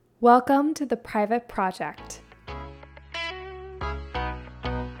Welcome to the Private Project.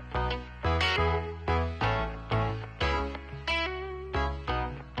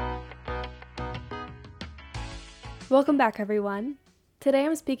 Welcome back, everyone. Today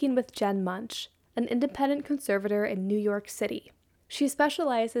I'm speaking with Jen Munch, an independent conservator in New York City. She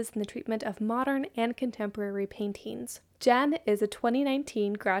specializes in the treatment of modern and contemporary paintings. Jen is a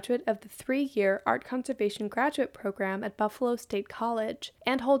 2019 graduate of the 3-year Art Conservation Graduate Program at Buffalo State College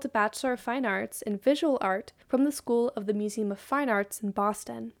and holds a Bachelor of Fine Arts in Visual Art from the School of the Museum of Fine Arts in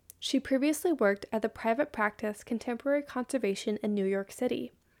Boston. She previously worked at the private practice Contemporary Conservation in New York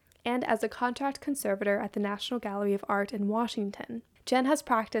City and as a contract conservator at the National Gallery of Art in Washington. Jen has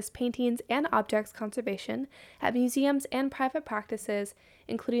practiced paintings and objects conservation at museums and private practices,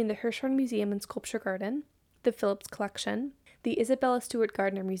 including the Hirshhorn Museum and Sculpture Garden, the Phillips Collection, the Isabella Stewart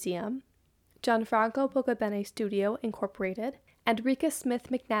Gardner Museum, Gianfranco Bocabene Studio, Incorporated, and Rika Smith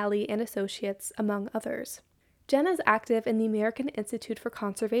McNally and Associates, among others. Jen is active in the American Institute for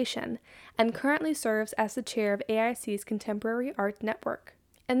Conservation and currently serves as the chair of AIC's Contemporary Art Network.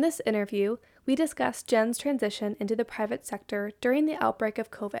 In this interview, we discuss Jen's transition into the private sector during the outbreak of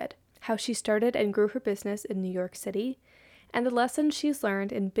COVID, how she started and grew her business in New York City, and the lessons she's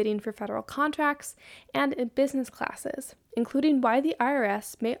learned in bidding for federal contracts and in business classes, including why the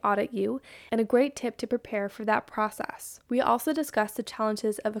IRS may audit you and a great tip to prepare for that process. We also discuss the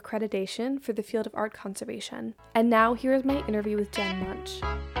challenges of accreditation for the field of art conservation. And now here is my interview with Jen Munch.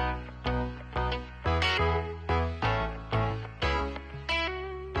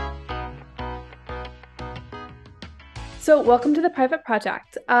 So welcome to the Private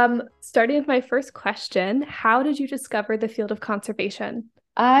Project. Starting with my first question, how did you discover the field of conservation?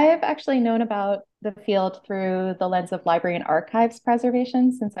 I've actually known about the field through the lens of library and archives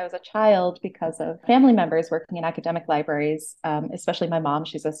preservation since I was a child because of family members working in academic libraries, especially my mom.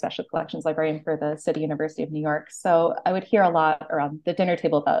 She's a special collections librarian for the City University of New York. So I would hear a lot around the dinner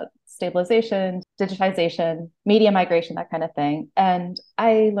table about stabilization, digitization, media migration, that kind of thing. And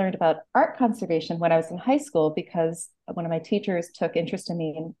I learned about art conservation when I was in high school because one of my teachers took interest in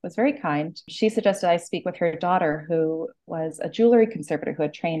me and was very kind. She suggested I speak with her daughter, who was a jewelry conservator who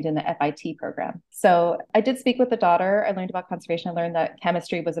had trained in the FIT program. So I did speak with the daughter. I learned about conservation. I learned that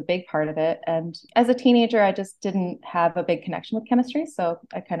chemistry was a big part of it. And as a teenager, I just didn't have a big connection with chemistry. So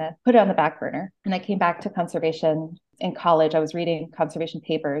I kind of put it on the back burner. And I came back to conservation in college. I was reading conservation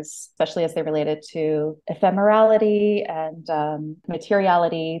papers, especially as they related to ephemerality and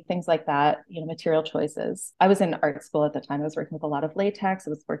materiality, things like that, material choices. I was in art school at the time. I was working with a lot of latex. I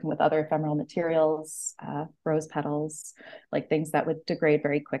was working with other ephemeral materials, rose petals, like things that would degrade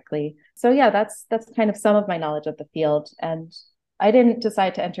very quickly. So yeah, that's kind of some of my knowledge of the field. And I didn't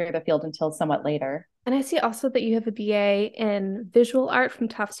decide to enter the field until somewhat later. And I see also that you have a BA in visual art from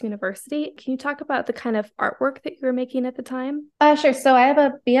Tufts University. Can you talk about the kind of artwork that you were making at the time? Sure. So I have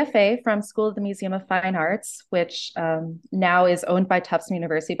a BFA from School of the Museum of Fine Arts, which now is owned by Tufts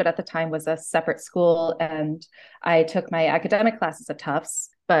University, but at the time was a separate school. And I took my academic classes at Tufts,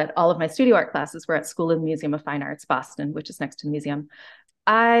 but all of my studio art classes were at School of the Museum of Fine Arts, Boston, which is next to the museum.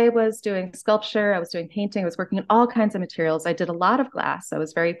 I was doing sculpture, I was doing painting, I was working in all kinds of materials. I did a lot of glass. I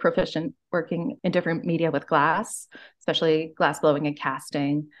was very proficient working in different media with glass, especially glass blowing and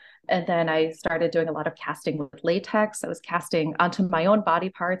casting. And then I started doing a lot of casting with latex. I was casting onto my own body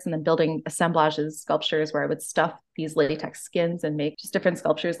parts and then building assemblages, sculptures where I would stuff these latex skins and make just different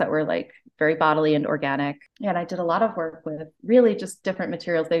sculptures that were like very bodily and organic. And I did a lot of work with really just different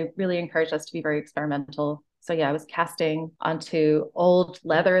materials. They really encouraged us to be very experimental. So yeah, I was casting onto old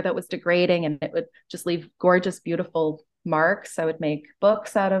leather that was degrading and it would just leave gorgeous, beautiful marks. I would make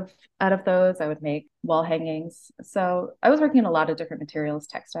books out of those. I would make wall hangings. So I was working in a lot of different materials,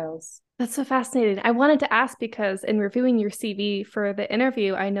 textiles. That's so fascinating. I wanted to ask because in reviewing your CV for the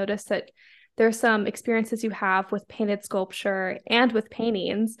interview, I noticed that there's some experiences you have with painted sculpture and with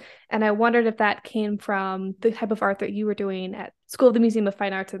paintings. And I wondered if that came from the type of art that you were doing at School of the Museum of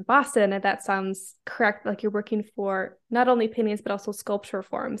Fine Arts in Boston. And that sounds correct. Like you're working for not only paintings, but also sculpture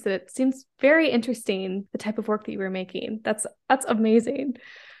forms. And it seems very interesting, the type of work that you were making. That's amazing.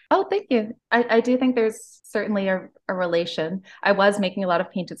 Oh, thank you. I do think there's certainly a relation. I was making a lot of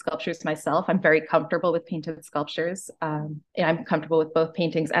painted sculptures myself. I'm very comfortable with painted sculptures. And I'm comfortable with both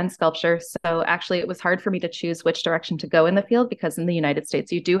paintings and sculpture. So actually, it was hard for me to choose which direction to go in the field because in the United States,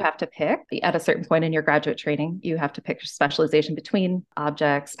 you do have to pick at a certain point in your graduate training, you have to pick your specialization between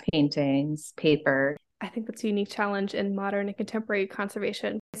objects, paintings, paper. I think that's a unique challenge in modern and contemporary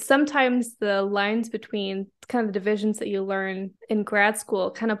conservation. Sometimes the lines between kind of the divisions that you learn in grad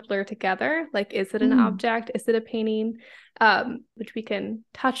school kind of blur together. Like, is it an object? Is it a painting? Which we can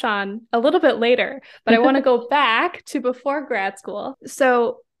touch on a little bit later. But I want to go back to before grad school.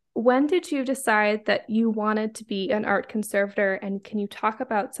 So when did you decide that you wanted to be an art conservator? And can you talk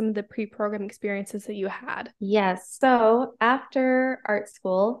about some of the pre-program experiences that you had? Yes. So after art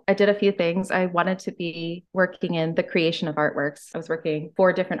school, I did a few things. I wanted to be working in the creation of artworks. I was working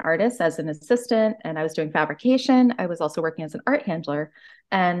for different artists as an assistant, and I was doing fabrication. I was also working as an art handler.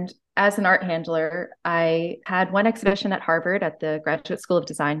 And as an art handler, I had one exhibition at Harvard at the Graduate School of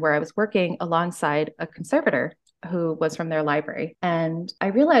Design where I was working alongside a conservator who was from their library. And I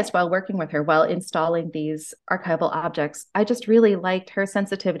realized while working with her, while installing these archival objects, I just really liked her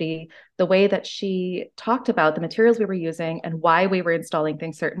sensitivity, the way that she talked about the materials we were using and why we were installing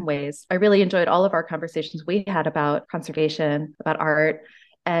things certain ways. I really enjoyed all of our conversations we had about conservation, about art.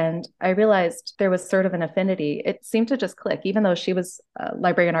 And I realized there was sort of an affinity. It seemed to just click, even though she was a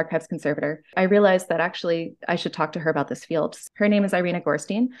librarian archives conservator. I realized that actually I should talk to her about this field. Her name is Irina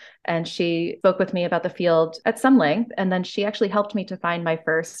Gorstein, and she spoke with me about the field at some length. And then she actually helped me to find my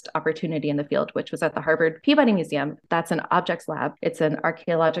first opportunity in the field, which was at the Harvard Peabody Museum. That's an objects lab. It's an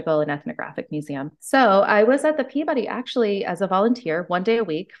archaeological and ethnographic museum. So I was at the Peabody actually as a volunteer 1 day a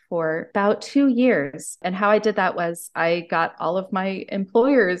week for about 2 years. And how I did that was I got all of my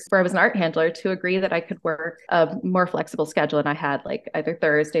employees where I was an art handler to agree that I could work a more flexible schedule. And I had like either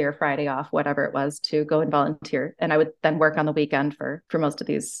Thursday or Friday off, whatever it was, to go and volunteer. And I would then work on the weekend for most of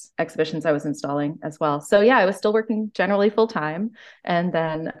these exhibitions I was installing as well. So yeah, I was still working generally full time. And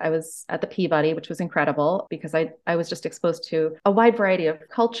then I was at the Peabody, which was incredible because I was just exposed to a wide variety of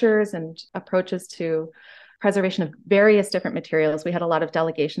cultures and approaches to preservation of various different materials. We had a lot of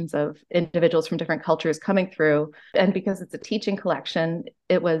delegations of individuals from different cultures coming through. And because it's a teaching collection,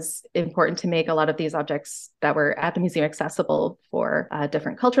 it was important to make a lot of these objects that were at the museum accessible for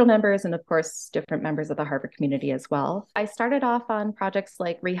different cultural members and, of course, different members of the Harvard community as well. I started off on projects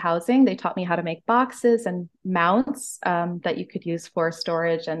like rehousing. They taught me how to make boxes and mounts that you could use for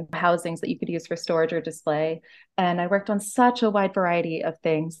storage and housings that you could use for storage or display. And I worked on such a wide variety of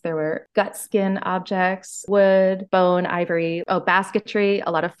things. There were gut skin objects, wood, bone, ivory, basketry,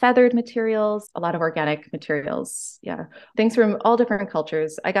 a lot of feathered materials, a lot of organic materials. Yeah, things from all different cultures.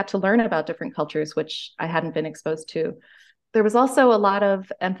 I got to learn about different cultures, which I hadn't been exposed to. There was also a lot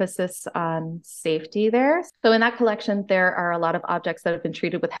of emphasis on safety there. So in that collection, there are a lot of objects that have been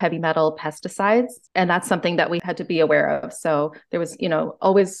treated with heavy metal pesticides. And that's something that we had to be aware of. So there was,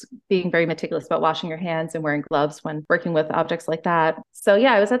 always being very meticulous about washing your hands and wearing gloves when working with objects like that. So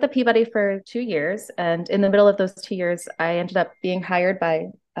yeah, I was at the Peabody for 2 years. And in the middle of those 2 years, I ended up being hired by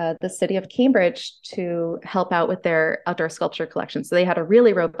the city of Cambridge to help out with their outdoor sculpture collection. So they had a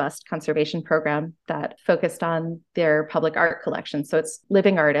really robust conservation program that focused on their public art collection. So it's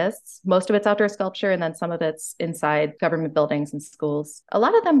living artists, most of it's outdoor sculpture, and then some of it's inside government buildings and schools. A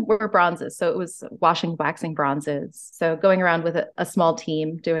lot of them were bronzes. So it was washing, waxing bronzes. So going around with a small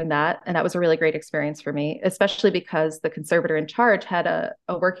team doing that. And that was a really great experience for me, especially because the conservator in charge had a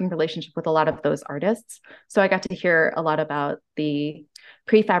working relationship with a lot of those artists. So I got to hear a lot about the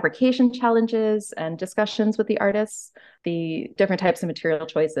prefabrication challenges and discussions with the artists, the different types of material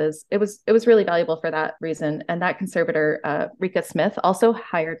choices. It was really valuable for that reason. And that conservator, Rika Smith, also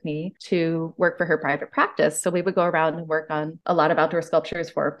hired me to work for her private practice. So we would go around and work on a lot of outdoor sculptures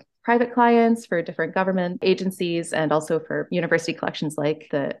for private clients, for different government agencies, and also for university collections like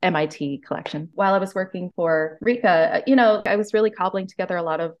the MIT collection. While I was working for Rika, I was really cobbling together a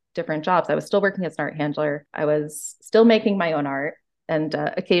lot of different jobs. I was still working as an art handler. I was still making my own art and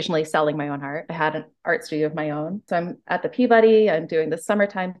occasionally selling my own art. I had an art studio of my own. So I'm at the Peabody. I'm doing the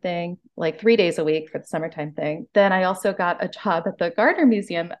summertime thing, like 3 days a week for the summertime thing. Then I also got a job at the Gardner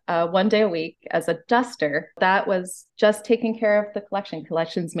Museum 1 day a week as a duster. That was just taking care of the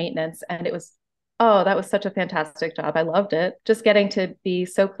collections maintenance. And that was such a fantastic job. I loved it. Just getting to be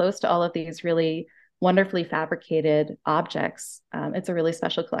so close to all of these really wonderfully fabricated objects. It's a really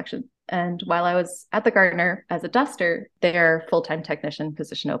special collection. And while I was at the Gardner as a duster, their full-time technician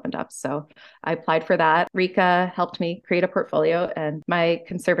position opened up. So I applied for that. Rika helped me create a portfolio, and my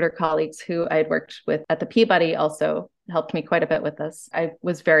conservator colleagues who I had worked with at the Peabody also helped me quite a bit with this. I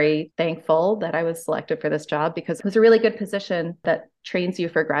was very thankful that I was selected for this job because it was a really good position that trains you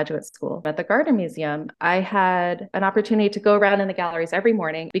for graduate school. At the Gardner Museum, I had an opportunity to go around in the galleries every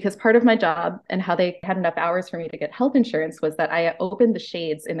morning because part of my job and how they had enough hours for me to get health insurance was that I opened the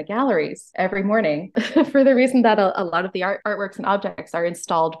shades in the galleries every morning for the reason that a lot of the artworks and objects are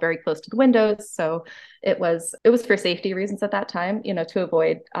installed very close to the windows. So It was for safety reasons at that time, to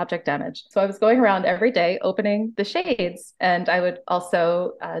avoid object damage. So I was going around every day opening the shades, and I would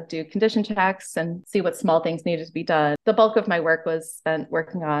also do condition checks and see what small things needed to be done. The bulk of my work was spent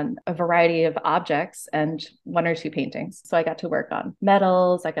working on a variety of objects and one or two paintings. So I got to work on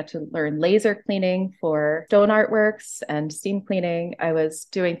metals. I got to learn laser cleaning for stone artworks and steam cleaning. I was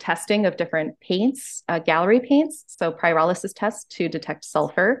doing testing of different paints, gallery paints, so pyrolysis tests to detect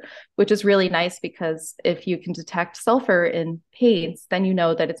sulfur, which is really nice because if you can detect sulfur in paints, then you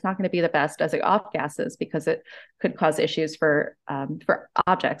know that it's not going to be the best as off gases because it could cause issues for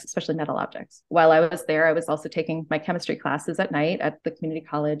objects, especially metal objects. While I was there, I was also taking my chemistry classes at night at the community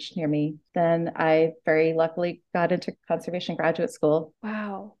college near me. Then I very luckily got into conservation graduate school.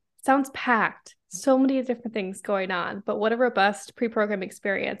 Wow. Sounds packed. So many different things going on, but what a robust pre-program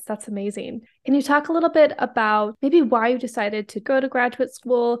experience. That's amazing. Can you talk a little bit about maybe why you decided to go to graduate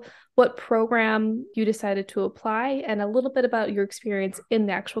school, what program you decided to apply, and a little bit about your experience in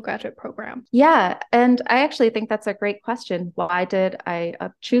the actual graduate program? Yeah, and I actually think that's a great question. Why did I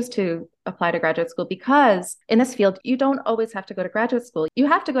choose to apply to graduate school? Because in this field, you don't always have to go to graduate school. You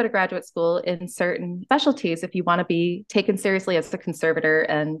have to go to graduate school in certain specialties if you want to be taken seriously as a conservator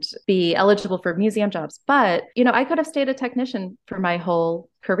and be eligible for museum jobs. But, I could have stayed a technician for my whole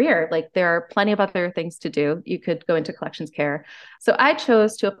career. Like there are plenty of other things to do. You could go into collections care. So I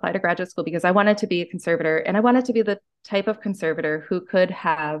chose to apply to graduate school because I wanted to be a conservator, and I wanted to be the type of conservator who could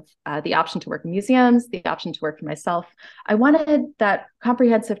have the option to work in museums, the option to work for myself. I wanted that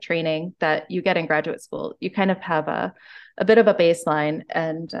comprehensive training that you get in graduate school. You kind of have a bit of a baseline,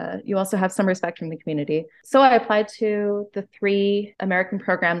 and you also have some respect from the community. So I applied to the 3 American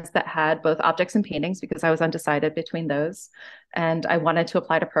programs that had both objects and paintings because I was undecided between those. And I wanted to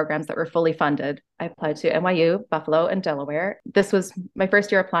apply to programs that were fully funded. I applied to NYU, Buffalo, and Delaware. This was my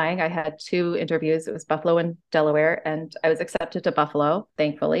first year applying. I had 2 interviews. It was Buffalo and Delaware, and I was accepted to Buffalo,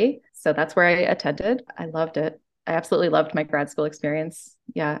 thankfully. So that's where I attended. I loved it. I absolutely loved my grad school experience.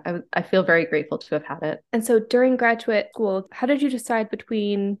 Yeah, I feel very grateful to have had it. And so during graduate school, how did you decide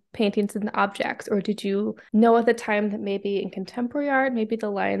between paintings and objects? Or did you know at the time that maybe in contemporary art, maybe the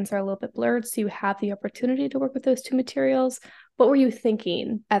lines are a little bit blurred, so you have the opportunity to work with those 2 materials? What were you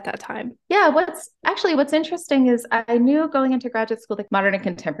thinking at that time? Yeah, what's interesting is I knew going into graduate school that modern and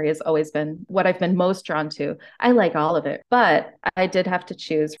contemporary has always been what I've been most drawn to. I like all of it, but I did have to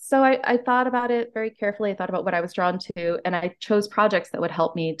choose. So I thought about it very carefully. I thought about what I was drawn to, and I chose projects that would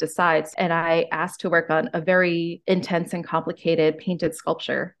help me decide. And I asked to work on a very intense and complicated painted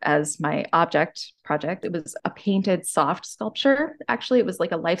sculpture as my object project. It was a painted soft sculpture. Actually, it was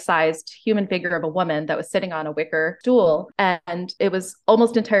like a life-sized human figure of a woman that was sitting on a wicker stool, and it was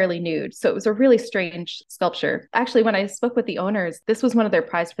almost entirely nude. So it was a really strange sculpture. Actually, when I spoke with the owners, this was one of their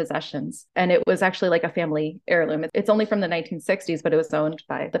prized possessions, and it was actually like a family heirloom. It's only from the 1960s, but it was owned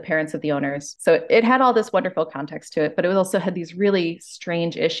by the parents of the owners. So it had all this wonderful context to it, but it also had these really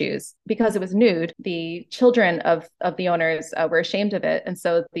strange issues. Because it was nude, the children of the owners were ashamed of it. And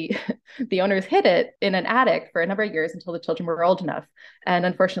so the owners hid it in an attic for a number of years until the children were old enough. And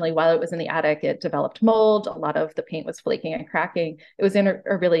unfortunately, while it was in the attic, it developed mold. A lot of the paint was flaking and cracking. It was in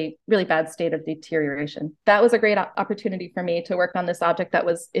a really, really bad state of deterioration. That was a great opportunity for me to work on this object that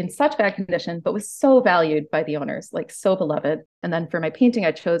was in such bad condition, but was so valued by the owners, like so beloved. And then for my painting,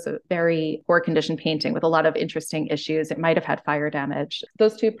 I chose a very poor condition painting with a lot of interesting issues. It might have had fire damage.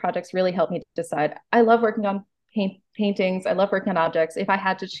 Those 2 projects really helped me decide. I love working on paintings. I love working on objects. If I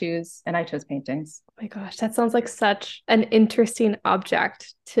had to choose, and I chose paintings. Oh my gosh, that sounds like such an interesting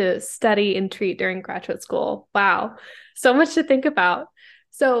object to study and treat during graduate school. Wow, so much to think about.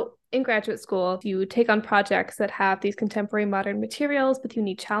 So in graduate school, you take on projects that have these contemporary modern materials with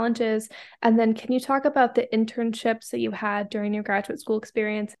unique challenges. And then can you talk about the internships that you had during your graduate school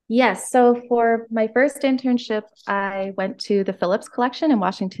experience? Yes. So for my first internship, I went to the Phillips Collection in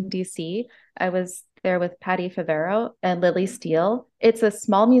Washington, D.C. I was there with Patty Favero and Lily Steele. It's a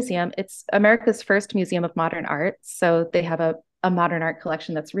small museum. It's America's first museum of modern art. So they have a modern art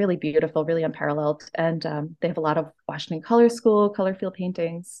collection that's really beautiful, really unparalleled. And they have a lot of Washington Color School, color field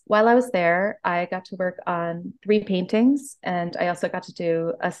paintings. While I was there, I got to work on 3 paintings. And I also got to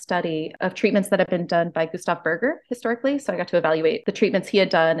do a study of treatments that have been done by Gustav Berger historically. So I got to evaluate the treatments he had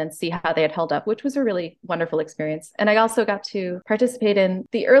done and see how they had held up, which was a really wonderful experience. And I also got to participate in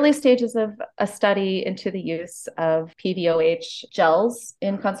the early stages of a study into the use of PVOH gels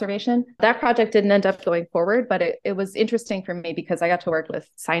in conservation. That project didn't end up going forward, but it was interesting for me because I got to work with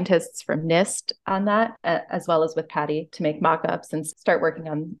scientists from NIST on that, as well as with Patty to make mock-ups and start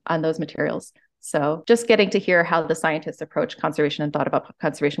working on those materials. So just getting to hear how the scientists approached conservation and thought about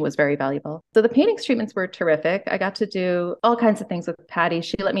conservation was very valuable. So the paintings treatments were terrific. I got to do all kinds of things with Patty.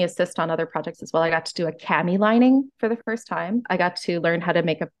 She let me assist on other projects as well. I got to do a cami lining for the first time. I got to learn how to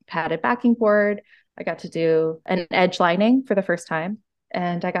make a padded backing board. I got to do an edge lining for the first time.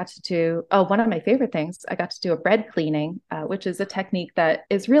 And I got to do, one of my favorite things, I got to do a bread cleaning, which is a technique that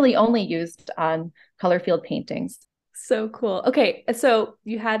is really only used on color field paintings. So cool. Okay, so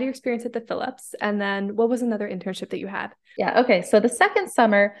you had your experience at the Phillips, and then what was another internship that you had? Yeah, okay. So the second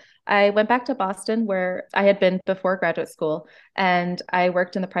summer, I went back to Boston where I had been before graduate school, and I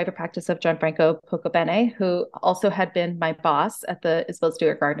worked in the private practice of Gianfranco Pocobene, who also had been my boss at the Isabel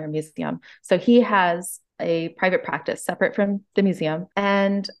Stewart Gardner Museum. So he has a private practice separate from the museum.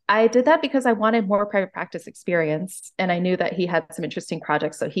 And I did that because I wanted more private practice experience. And I knew that he had some interesting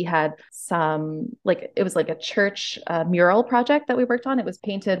projects. So he had some, it was like a church mural project that we worked on. It was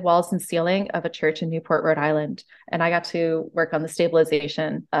painted walls and ceiling of a church in Newport, Rhode Island. And I got to work on the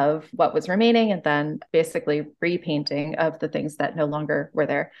stabilization of what was remaining and then basically repainting of the things that no longer were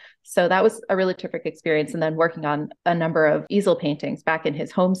there. So that was a really terrific experience. And then working on a number of easel paintings back in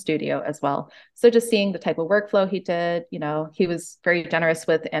his home studio as well. So just seeing the type of workflow he did, he was very generous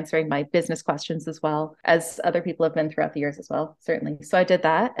with answering my business questions as well, as other people have been throughout the years as well, certainly. So I did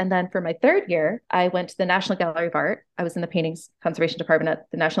that. And then for my third year, I went to the National Gallery of Art. I was in the paintings conservation department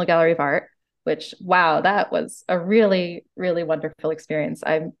at the National Gallery of Art, which, wow, that was a really, really wonderful experience.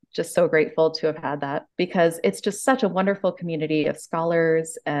 I'm just so grateful to have had that because it's just such a wonderful community of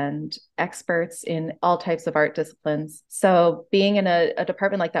scholars and experts in all types of art disciplines. So being in a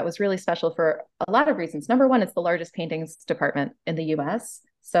department like that was really special for a lot of reasons. Number one, it's the largest paintings department in the US.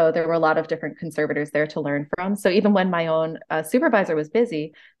 So there were a lot of different conservators there to learn from. So even when my own supervisor was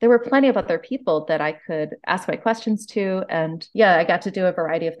busy, there were plenty of other people that I could ask my questions to. And yeah, I got to do a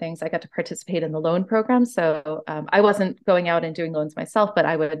variety of things. I got to participate in the loan program. So I wasn't going out and doing loans myself, but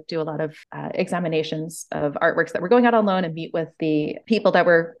I would do a lot of examinations of artworks that were going out on loan and meet with the people that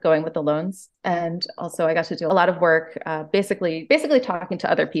were going with the loans. And also I got to do a lot of work, basically talking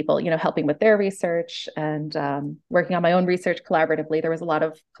to other people, helping with their research and working on my own research collaboratively. There was a lot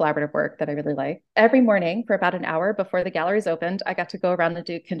of collaborative work that I really liked. Every morning for about an hour before the galleries opened, I got to go around and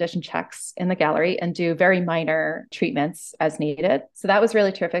do condition checks in the gallery and do very minor treatments as needed. So that was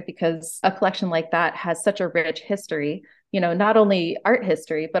really terrific because a collection like that has such a rich history, not only art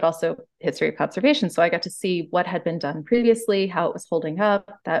history, but also history of conservation. So I got to see what had been done previously, how it was holding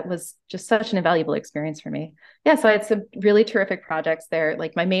up. That was just such an invaluable experience for me. Yeah, so I had some really terrific projects there.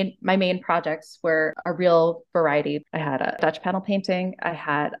 Like my main projects were a real variety. I had a Dutch panel painting. I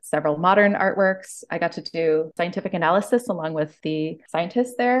had several modern artworks. I got to do scientific analysis along with the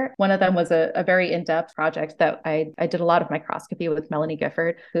scientists there. One of them was a very in-depth project that I did a lot of microscopy with Melanie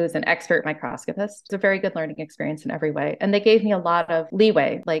Gifford, who's an expert microscopist. It's a very good learning experience in every way. And they gave me a lot of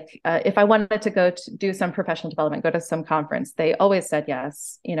leeway. Like if I wanted to go to do some professional development, go to some conference, they always said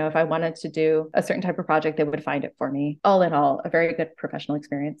yes. If I wanted to do a certain type of project, they would find it for me. All in all, a very good professional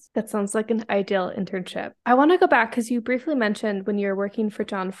experience. That sounds like an ideal internship. I want to go back because you briefly mentioned when you were working for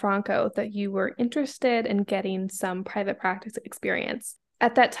Gianfranco that you were interested in getting some private practice experience.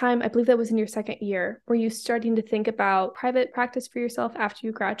 At that time, I believe that was in your second year. Were you starting to think about private practice for yourself after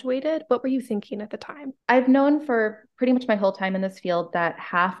you graduated? What were you thinking at the time? I've known for pretty much my whole time in this field that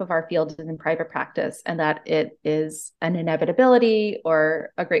half of our field is in private practice and that it is an inevitability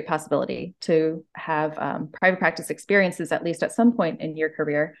or a great possibility to have private practice experiences, at least at some point in your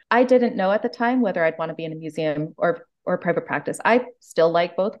career. I didn't know at the time whether I'd want to be in a museum or private practice. I still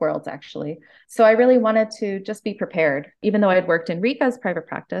like both worlds, actually. So I really wanted to just be prepared. Even though I had worked in Rika's private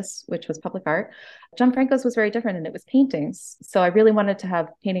practice, which was public art, Gianfranco's was very different and it was paintings. So I really wanted to have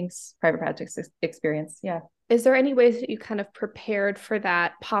paintings private practice experience. Yeah. Is there any ways that you kind of prepared for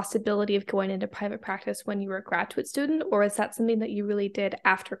that possibility of going into private practice when you were a graduate student, or is that something that you really did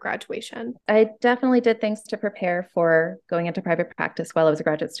after graduation? I definitely did things to prepare for going into private practice while I was a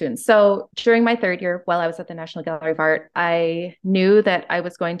graduate student. So during my third year, while I was at the National Gallery of Art, I knew that I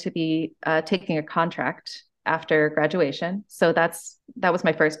was going to be taking a contract after graduation. So that was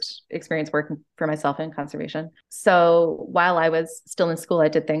my first experience working for myself in conservation. So while I was still in school, I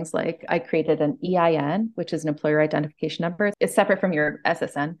did things like I created an EIN, which is an employer identification number. It's separate from your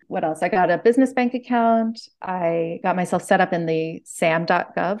SSN. What else? I got a business bank account. I got myself set up in the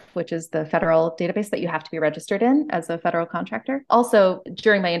sam.gov, which is the federal database that you have to be registered in as a federal contractor. Also,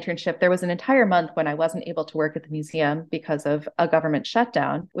 during my internship, there was an entire month when I wasn't able to work at the museum because of a government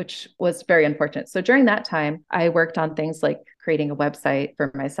shutdown, which was very unfortunate. So during that time, I worked on things like creating a website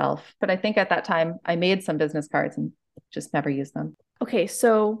for myself. But I think at that time, I made some business cards and just never used them. Okay,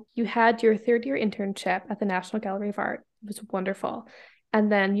 so you had your third year internship at the National Gallery of Art. It was wonderful. And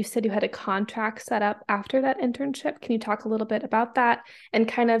then you said you had a contract set up after that internship. Can you talk a little bit about that and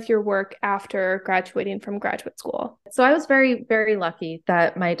kind of your work after graduating from graduate school? So I was very, very lucky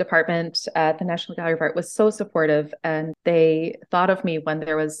that my department at the National Gallery of Art was so supportive, and they thought of me when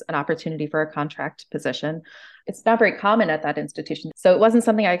there was an opportunity for a contract position. It's not very common at that institution. So it wasn't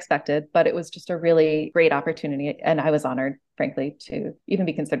something I expected, but it was just a really great opportunity. And I was honored, frankly, to even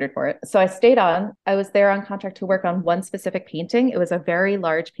be considered for it. So I stayed on. I was there on contract to work on one specific painting. It was a very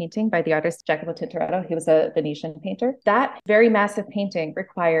large painting by the artist Jacopo Tintoretto. He was a Venetian painter. That very massive painting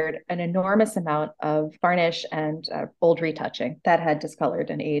required an enormous amount of varnish and old retouching that had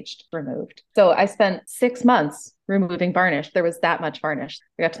discolored and aged removed. So I spent 6 months removing varnish. There was that much varnish.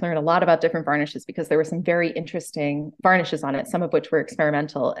 I got to learn a lot about different varnishes because there were some very interesting varnishes on it, some of which were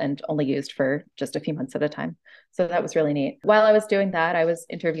experimental and only used for just a few months at a time. So that was really neat. While I was doing that, I was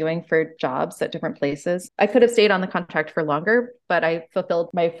interviewing for jobs at different places. I could have stayed on the contract for longer, but I fulfilled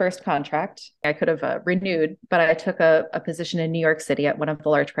my first contract. I could have renewed, but I took a position in New York City at one of the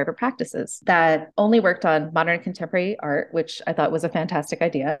large private practices that only worked on modern and contemporary art, which I thought was a fantastic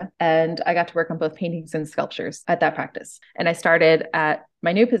idea. And I got to work on both paintings and sculptures at that practice. And I started at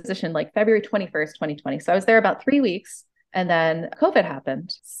my new position like February 21st, 2020. So I was there about 3 weeks. And then COVID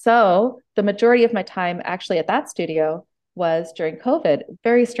happened. So the majority of my time actually at that studio was during COVID.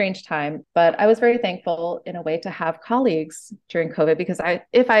 Very strange time, but I was very thankful in a way to have colleagues during COVID, because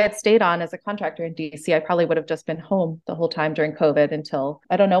if I had stayed on as a contractor in DC, I probably would have just been home the whole time during COVID until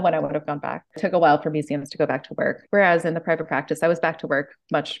I don't know when I would have gone back. It took a while for museums to go back to work. Whereas in the private practice, I was back to work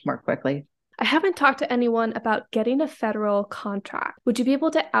much more quickly. I haven't talked to anyone about getting a federal contract. Would you be able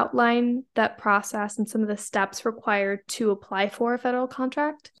to outline that process and some of the steps required to apply for a federal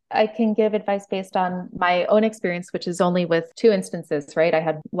contract? I can give advice based on my own experience, which is only with 2 instances, right? I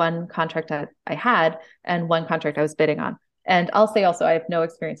had one contract that I had and one contract I was bidding on. And I'll say also, I have no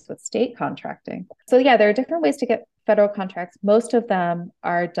experience with state contracting. So yeah, there are different ways to get federal contracts. Most of them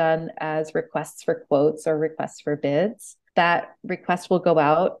are done as requests for quotes or requests for bids. That request will go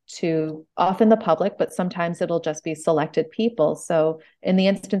out to often the public, but sometimes it'll just be selected people. So in the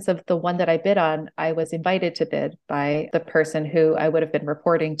instance of the one that I bid on, I was invited to bid by the person who I would have been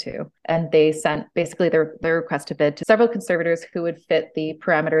reporting to. And they sent basically their request to bid to several conservators who would fit the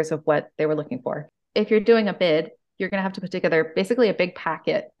parameters of what they were looking for. If you're doing a bid, you're going to have to put together basically a big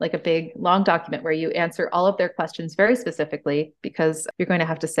packet, like a big long document where you answer all of their questions very specifically, because you're going to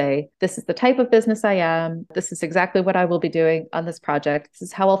have to say, this is the type of business I am. This is exactly what I will be doing on this project. This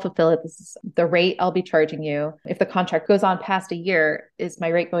is how I'll fulfill it. This is the rate I'll be charging you. If the contract goes on past a year, is my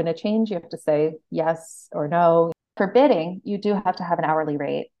rate going to change? You have to say yes or no. For bidding, you do have to have an hourly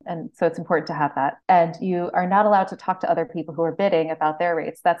rate. And so it's important to have that. And you are not allowed to talk to other people who are bidding about their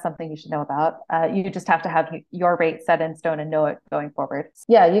rates. That's something you should know about. You just have to have your rate set in stone and know it going forward.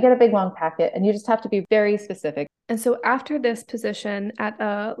 Yeah, you get a big long packet and you just have to be very specific. And so after this position at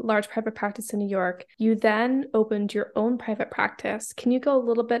a large private practice in New York, you then opened your own private practice. Can you go a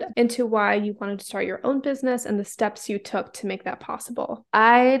little bit into why you wanted to start your own business and the steps you took to make that possible?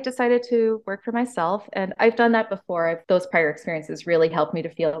 I decided to work for myself, and I've done that before. Those prior experiences really helped me to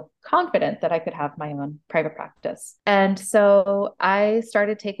feel confident that I could have my own private practice. And so I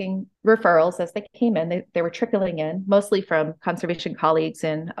started taking referrals as they came in. They were trickling in, mostly from conservation colleagues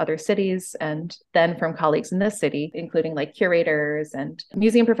in other cities, and then from colleagues in this city, including like curators and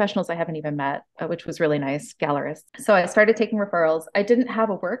museum professionals I haven't even met, which was really nice, gallerists. So I started taking referrals. I didn't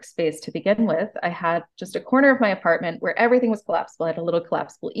have a workspace to begin with. I had just a corner of my apartment where everything was collapsible. I had a little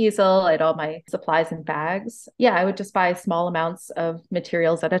collapsible easel. I had all my supplies in bags. Yeah, I would just buy small amounts of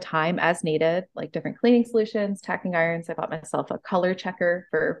materials at a time as needed, like different cleaning solutions, tacking irons. I bought myself a color checker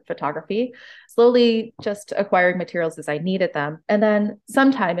for photography, slowly just acquiring materials as I needed them. And then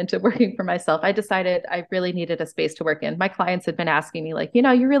sometime into working for myself, I decided I really needed a space to work in. My clients had been asking me like,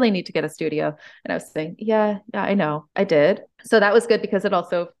 you really need to get a studio. And I was saying, yeah, I know, I did. So that was good because it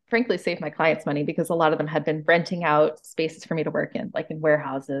also frankly saved my clients money, because a lot of them had been renting out spaces for me to work in, like in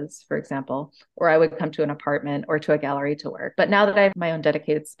warehouses, for example, or I would come to an apartment or to a gallery to work. But now that I have my own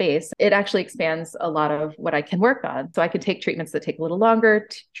dedicated space, it actually expands a lot of what I can work on. So I could take treatments that take a little longer,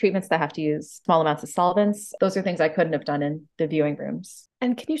 treatments that have to use small amounts of solvents. Those are things I couldn't have done in the viewing rooms.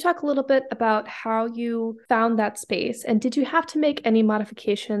 And can you talk a little bit about how you found that space? And did you have to make any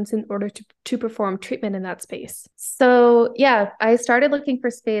modifications in order to perform treatment in that space? So yeah, I started looking for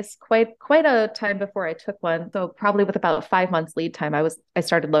space place quite a time before I took one. So probably with about 5 months lead time, I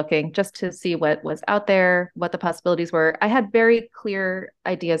started looking just to see what was out there, what the possibilities were. I had very clear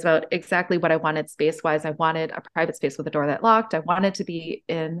ideas about exactly what I wanted space-wise. I wanted a private space with a door that locked. I wanted to be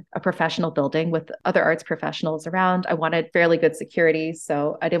in a professional building with other arts professionals around. I wanted fairly good security.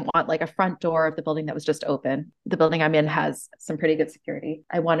 So I didn't want like a front door of the building that was just open. The building I'm in has some pretty good security.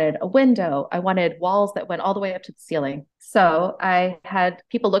 I wanted a window. I wanted walls that went all the way up to the ceiling. So I had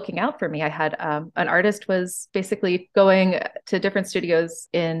people looking out for me. I had an artist was basically going to different studios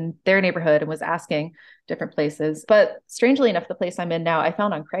in their neighborhood and was asking different places. But strangely enough, the place I'm in now, I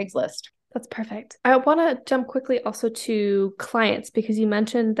found on Craigslist. That's perfect. I want to jump quickly also to clients, because you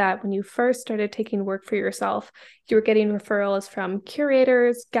mentioned that when you first started taking work for yourself, you were getting referrals from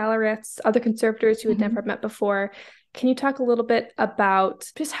curators, gallerists, other conservators you had never met before. Can you talk a little bit about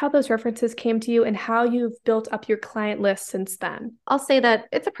just how those references came to you and how you've built up your client list since then? I'll say that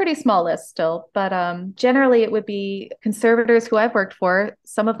it's a pretty small list still, but generally it would be conservators who I've worked for.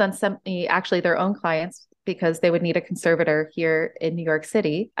 Some of them sent me actually their own clients because they would need a conservator here in New York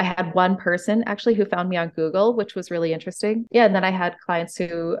City. I had one person actually who found me on Google, which was really interesting. Yeah, and then I had clients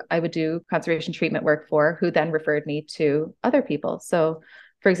who I would do conservation treatment work for, who then referred me to other people. So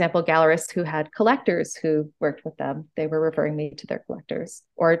for example, gallerists who had collectors who worked with them, they were referring me to their collectors,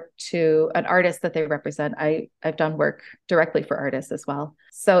 or to an artist that they represent. I've done work directly for artists as well.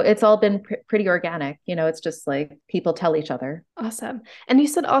 So it's all been pretty organic. It's just like people tell each other. Awesome. And you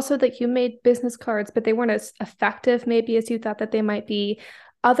said also that you made business cards, but they weren't as effective maybe as you thought that they might be.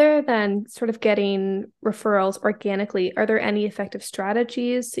 Other than sort of getting referrals organically, are there any effective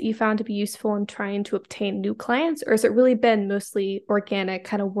strategies that you found to be useful in trying to obtain new clients, or has it really been mostly organic,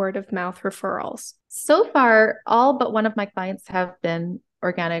 kind of word of mouth referrals? So far, all but one of my clients have been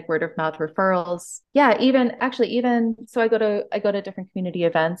organic word of mouth referrals. Yeah, even so I go to different community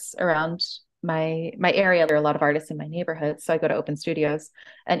events around my area. There are a lot of artists in my neighborhood, so I go to open studios,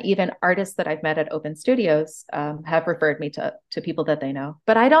 and even artists that I've met at open studios have referred me to people that they know.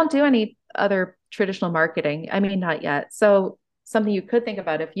 But I don't do any other traditional marketing. I mean, not yet. So something you could think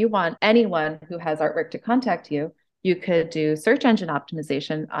about, if you want anyone who has artwork to contact you, you could do search engine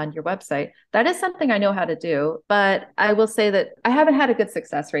optimization on your website. That is something I know how to do, but I will say that I haven't had a good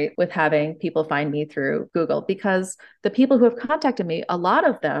success rate with having people find me through Google, because the people who have contacted me, a lot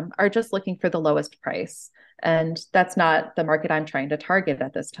of them are just looking for the lowest price. And that's not the market I'm trying to target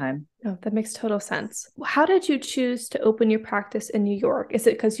at this time. Oh, that makes total sense. How did you choose to open your practice in New York? Is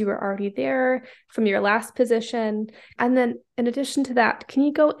it because you were already there from your last position? And then in addition to that, can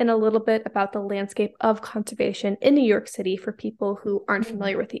you go in a little bit about the landscape of conservation in New York City for people who aren't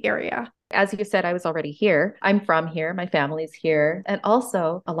familiar with the area? As you said, I was already here. I'm from here. My family's here. And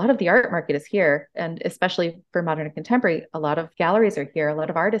also, a lot of the art market is here. And especially for modern and contemporary, a lot of galleries are here. A lot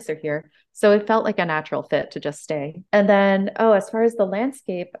of artists are here. So it felt like a natural fit to just stay. And then, as far as the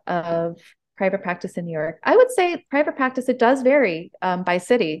landscape of private practice in New York, I would say private practice, it does vary by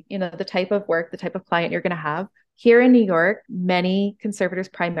city, the type of work, the type of client you're going to have. Here in New York, many conservators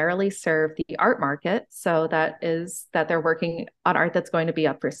primarily serve the art market. So that is that they're working on art that's going to be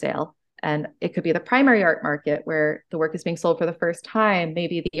up for sale. And it could be the primary art market where the work is being sold for the first time.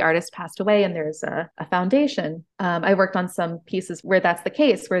 Maybe the artist passed away and there's a foundation. I worked on some pieces where that's the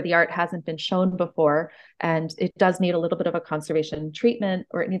case, where the art hasn't been shown before and it does need a little bit of a conservation treatment,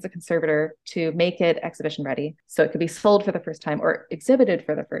 or it needs a conservator to make it exhibition ready. So it could be sold for the first time or exhibited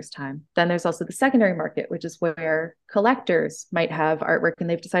for the first time. Then there's also the secondary market, which is where collectors might have artwork and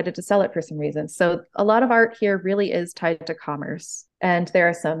they've decided to sell it for some reason. So a lot of art here really is tied to commerce. And there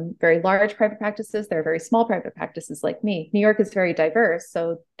are some very large private practices. There are very small private practices like me. New York is very diverse.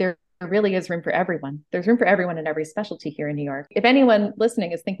 So there really is room for everyone. There's room for everyone in every specialty here in New York. If anyone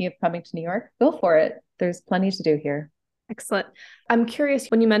listening is thinking of coming to New York, go for it. There's plenty to do here. Excellent. I'm curious,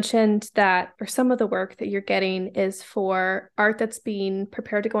 when you mentioned that for some of the work that you're getting is for art that's being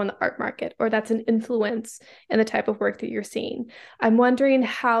prepared to go on the art market, or that's an influence in the type of work that you're seeing. I'm wondering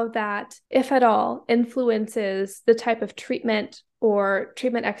how that, if at all, influences the type of treatment or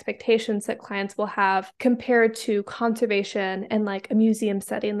treatment expectations that clients will have compared to conservation and like a museum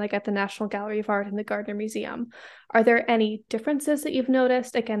setting, like at the National Gallery of Art and the Gardner Museum. Are there any differences that you've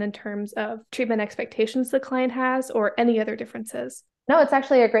noticed, again, in terms of treatment expectations the client has, or any other differences? No, it's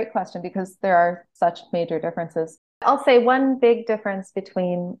actually a great question because there are such major differences. I'll say one big difference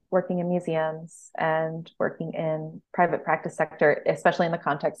between working in museums and working in private practice sector, especially in the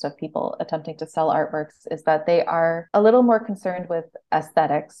context of people attempting to sell artworks, is that they are a little more concerned with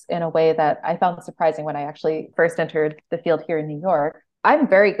aesthetics in a way that I found surprising when I actually first entered the field here in New York. I'm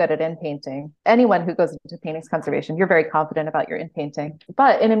very good at in painting. Anyone who goes into paintings conservation, you're very confident about your in painting.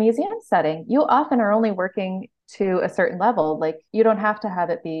 But in a museum setting, you often are only working to a certain level. Like you don't have to have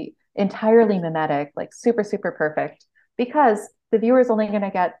it be entirely mimetic, like super, super perfect, because the viewer is only going to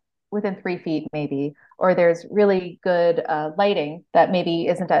get within 3 feet, maybe, or there's really good lighting that maybe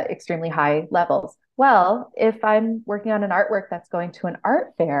isn't at extremely high levels. Well, if I'm working on an artwork that's going to an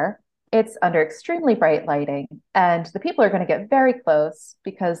art fair, it's under extremely bright lighting, and the people are going to get very close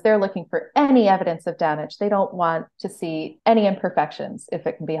because they're looking for any evidence of damage. They don't want to see any imperfections if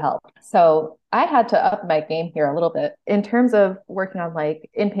it can be helped. So I had to up my game here a little bit in terms of working on like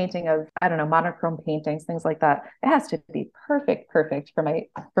in painting of, I don't know, monochrome paintings, things like that. It has to be perfect for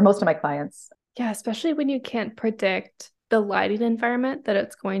most of my clients. Yeah, especially when you can't predict the lighting environment that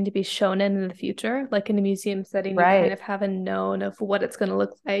it's going to be shown in the future. Like in a museum setting, you kind Right. of have a known of what it's going to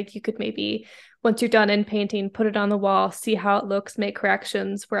look like. You could maybe, once you're done in painting, put it on the wall, see how it looks, make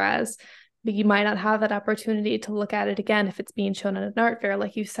corrections. Whereas you might not have that opportunity to look at it again if it's being shown at an art fair,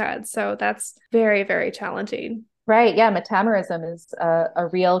 like you said. So that's very, very challenging. Right. Yeah. Metamerism is a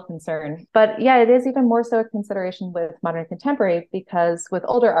real concern. But yeah, it is even more so a consideration with modern contemporary because with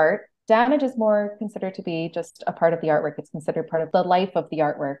older art, damage is more considered to be just a part of the artwork. It's considered part of the life of the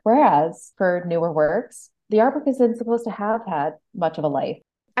artwork. Whereas for newer works, the artwork isn't supposed to have had much of a life.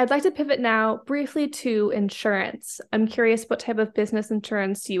 I'd like to pivot now briefly to insurance. I'm curious, what type of business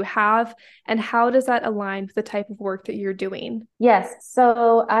insurance do you have, and how does that align with the type of work that you're doing? Yes.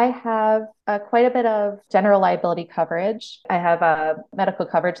 So I have quite a bit of general liability coverage. I have medical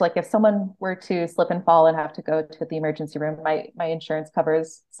coverage. Like if someone were to slip and fall and have to go to the emergency room, my insurance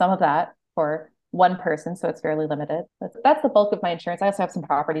covers some of that for one person. So it's fairly limited. That's the bulk of my insurance. I also have some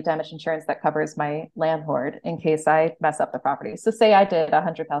property damage insurance that covers my landlord in case I mess up the property. So say I did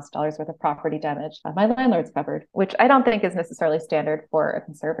 $100,000 worth of property damage, my landlord's covered, which I don't think is necessarily standard for a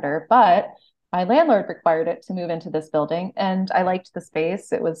conservator, but my landlord required it to move into this building and I liked the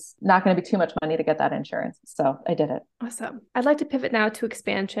space. It was not going to be too much money to get that insurance. So I did it. Awesome. I'd like to pivot now to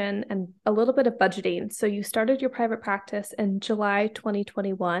expansion and a little bit of budgeting. So you started your private practice in July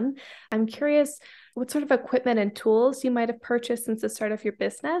 2021. I'm curious what sort of equipment and tools you might have purchased since the start of your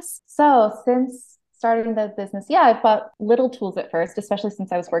business. So since starting the business, yeah, I've bought little tools at first, especially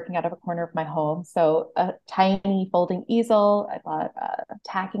since I was working out of a corner of my home. So a tiny folding easel, I bought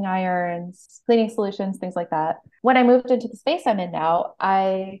tacking irons, cleaning solutions, things like that. When I moved into the space I'm in now,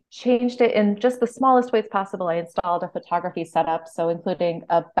 I changed it in just the smallest ways possible. I installed a photography setup, so including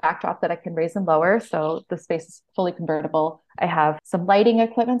a backdrop that I can raise and lower. So the space is fully convertible. I have some lighting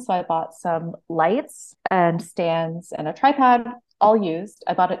equipment. So I bought some lights and stands and a tripod, all used.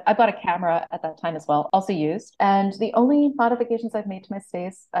 I bought a camera at that time as well, also used. And the only modifications I've made to my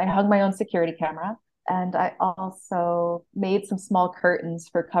space, I hung my own security camera. And I also made some small curtains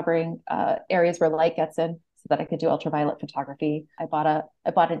for covering areas where light gets in so that I could do ultraviolet photography. I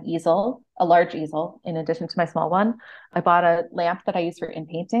bought an easel, a large easel, in addition to my small one. I bought a lamp that I use for in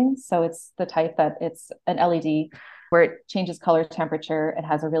painting. So it's the type that it's an LED where it changes color temperature. It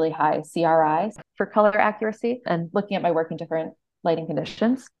has a really high CRI for color accuracy. And looking at my work in different lighting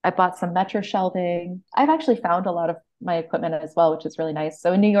conditions. I bought some metro shelving. I've actually found a lot of my equipment as well, which is really nice.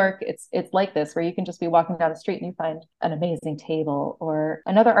 So in New York, it's like this, where you can just be walking down the street and you find an amazing table. Or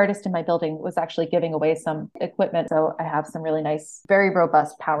another artist in my building was actually giving away some equipment. So I have some really nice, very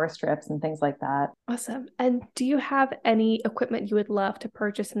robust power strips and things like that. Awesome. And do you have any equipment you would love to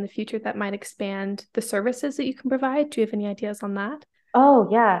purchase in the future that might expand the services that you can provide? Do you have any ideas on that? Oh,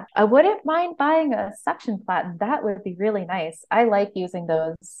 yeah. I wouldn't mind buying a suction platen. That would be really nice. I like using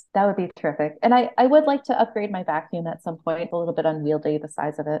those. That would be terrific. And I would like to upgrade my vacuum at some point, a little bit unwieldy, the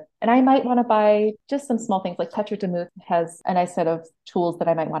size of it. And I might want to buy just some small things like Petra Demuth has a nice set of tools that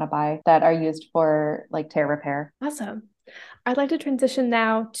I might want to buy that are used for like tear repair. Awesome. I'd like to transition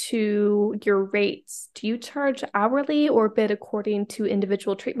now to your rates. Do you charge hourly or bid according to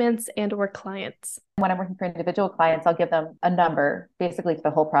individual treatments and or clients? When I'm working for individual clients, I'll give them a number basically for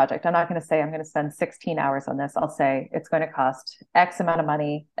the whole project. I'm not going to say I'm going to spend 16 hours on this. I'll say it's going to cost X amount of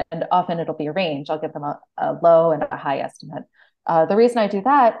money, and often it'll be a range. I'll give them a low and a high estimate. The reason I do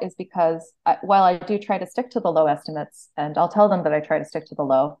that is because while I do try to stick to the low estimates, and I'll tell them that I try to stick to the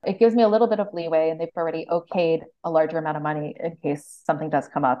low, it gives me a little bit of leeway, and they've already okayed a larger amount of money in case something does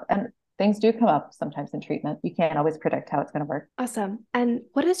come up. And things do come up sometimes in treatment. You can't always predict how it's going to work. Awesome. And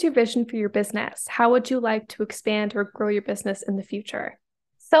what is your vision for your business? How would you like to expand or grow your business in the future?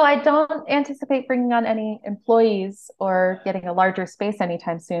 So I don't anticipate bringing on any employees or getting a larger space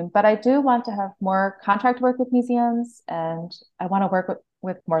anytime soon, but I do want to have more contract work with museums, and I want to work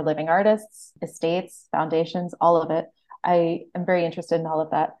with more living artists, estates, foundations, all of it. I am very interested in all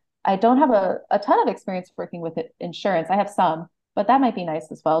of that. I don't have a ton of experience working with insurance. I have some, but that might be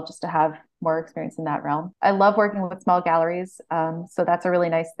nice as well, just to have more experience in that realm. I love working with small galleries. So that's a really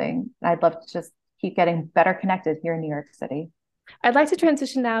nice thing. I'd love to just keep getting better connected here in New York City. I'd like to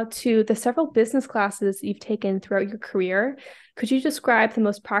transition now to the several business classes you've taken throughout your career. Could you describe the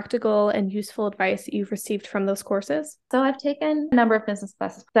most practical and useful advice that you've received from those courses? So I've taken a number of business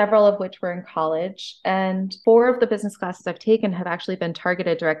classes, several of which were in college. And four of the business classes I've taken have actually been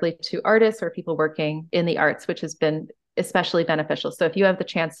targeted directly to artists or people working in the arts, which has been especially beneficial. So if you have the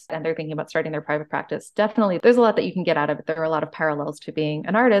chance and they're thinking about starting their private practice, definitely there's a lot that you can get out of it. There are a lot of parallels to being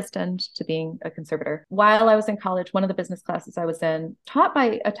an artist and to being a conservator. While I was in college, one of the business classes I was in taught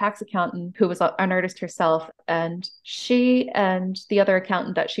by a tax accountant who was an artist herself. And she and the other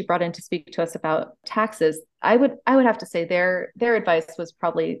accountant that she brought in to speak to us about taxes, I would have to say their advice was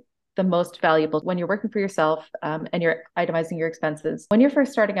probably the most valuable when you're working for yourself, and you're itemizing your expenses. When you're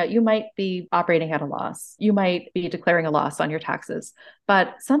first starting out, you might be operating at a loss. You might be declaring a loss on your taxes.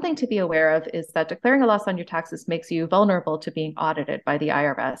 But something to be aware of is that declaring a loss on your taxes makes you vulnerable to being audited by the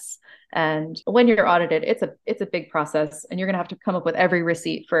IRS. And when you're audited, it's a big process, and you're going to have to come up with every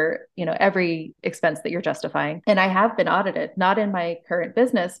receipt for, every expense that you're justifying. And I have been audited, not in my current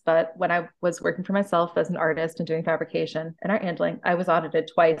business, but when I was working for myself as an artist and doing fabrication and art handling, I was audited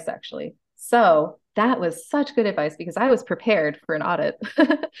twice actually. So that was such good advice because I was prepared for an audit.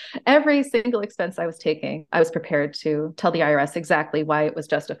 Every single expense I was taking, I was prepared to tell the IRS exactly why it was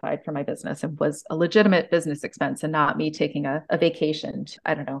justified for my business and was a legitimate business expense and not me taking a vacation to,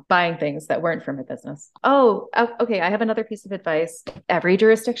 I don't know, buying things that weren't for my business. Oh, okay. I have another piece of advice. Every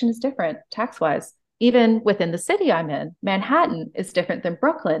jurisdiction is different tax-wise. Even within the city I'm in, Manhattan is different than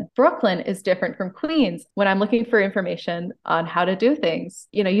Brooklyn. Brooklyn is different from Queens. When I'm looking for information on how to do things,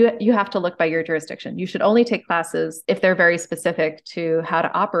 you have to look by your jurisdiction. You should only take classes if they're very specific to how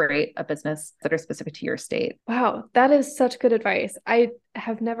to operate a business that are specific to your state. Wow, that is such good advice. I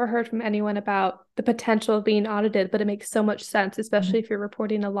have never heard from anyone about the potential of being audited, but it makes so much sense, especially if you're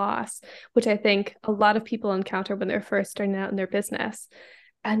reporting a loss, which I think a lot of people encounter when they're first starting out in their business.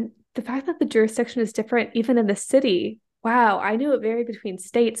 And the fact that the jurisdiction is different, even in the city, wow, I knew it varied between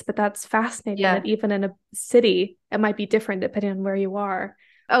states, but that's fascinating that even in a city, it might be different depending on where you are.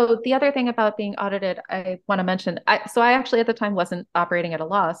 Oh, the other thing about being audited, I want to mention, so I actually at the time wasn't operating at a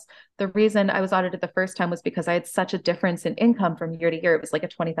loss. The reason I was audited the first time was because I had such a difference in income from year to year. It was like a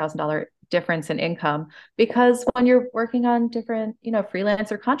 $20,000 difference in income because when you're working on different,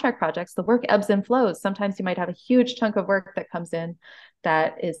 freelance or contract projects, the work ebbs and flows. Sometimes you might have a huge chunk of work that comes in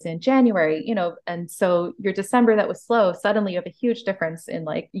that is in January, and so your December that was slow, suddenly you have a huge difference in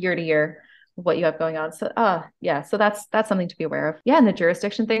like year to year what you have going on. So so that's something to be aware of. Yeah, and the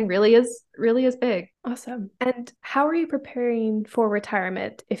jurisdiction thing really is big. Awesome. And how are you preparing for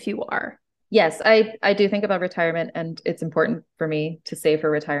retirement if you are? Yes, I do think about retirement, and it's important for me to save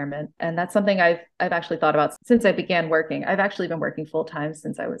for retirement. And that's something I've actually thought about since I began working. I've actually been working full time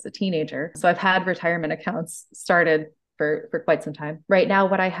since I was a teenager. So I've had retirement accounts started for quite some time. Right now,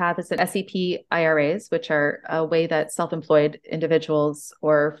 what I have is an SEP IRAs, which are a way that self-employed individuals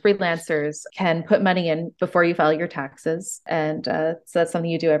or freelancers can put money in before you file your taxes. And so that's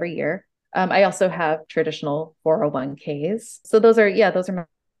something you do every year. I also have traditional 401ks. So those are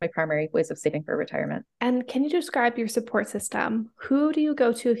my primary ways of saving for retirement. And can you describe your support system? Who do you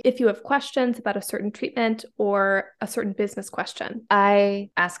go to if you have questions about a certain treatment or a certain business question? I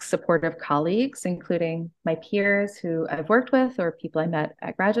ask supportive colleagues, including my peers who I've worked with or people I met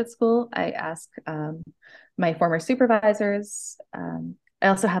at graduate school. I ask my former supervisors. I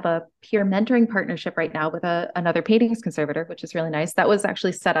also have a peer mentoring partnership right now with another paintings conservator, which is really nice. That was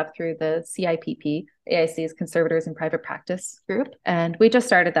actually set up through the CIPP, AIC's Conservators in Private Practice group. And we just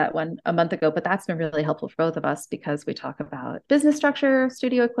started that one a month ago, but that's been really helpful for both of us because we talk about business structure,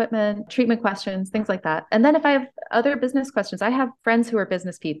 studio equipment, treatment questions, things like that. And then if I have other business questions, I have friends who are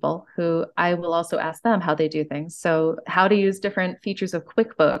business people who I will also ask them how they do things. So how to use different features of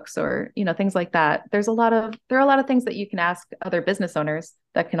QuickBooks or, things like that. There are a lot of things that you can ask other business owners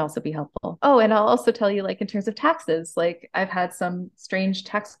that can also be helpful. Oh, and I'll also tell you, like in terms of taxes, like I've had some strange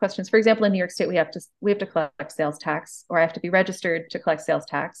tax questions. For example, in New York State, we have to collect sales tax, or I have to be registered to collect sales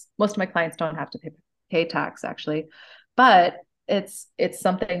tax. Most of my clients don't have to pay tax actually, but it's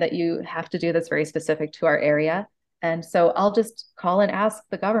something that you have to do that's very specific to our area. And so I'll just call and ask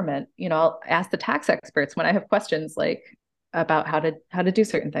the government, I'll ask the tax experts when I have questions like about how to do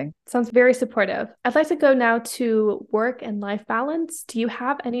certain things. Sounds very supportive. I'd like to go now to work and life balance. Do you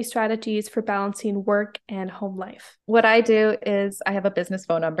have any strategies for balancing work and home life? What I do is I have a business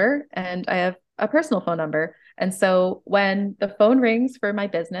phone number and I have a personal phone number. And so when the phone rings for my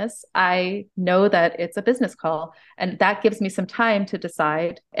business, I know that it's a business call. And that gives me some time to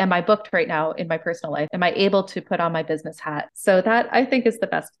decide, am I booked right now in my personal life? Am I able to put on my business hat? So that I think is the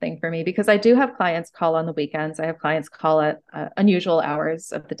best thing for me, because I do have clients call on the weekends. I have clients call at unusual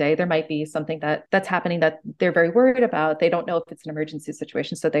hours of the day. There might be something that's happening that they're very worried about. They don't know if it's an emergency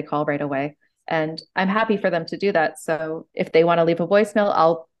situation, so they call right away. And I'm happy for them to do that. So if they want to leave a voicemail,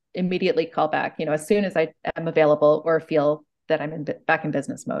 I'll immediately call back, as soon as I am available or feel that I'm back in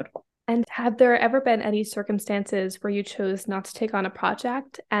business mode. And have there ever been any circumstances where you chose not to take on a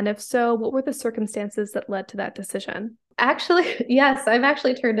project? And if so, what were the circumstances that led to that decision? Actually, yes, I've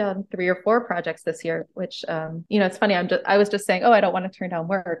actually turned down 3 or 4 projects this year, which, it's funny. I was just saying, oh, I don't want to turn down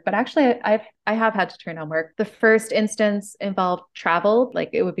work, but actually I have had to turn down work. The first instance involved travel. Like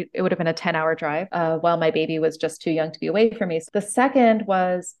it would have been a 10-hour drive, while my baby was just too young to be away from me. So the second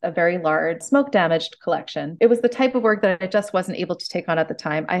was a very large smoke damaged collection. It was the type of work that I just wasn't able to take on at the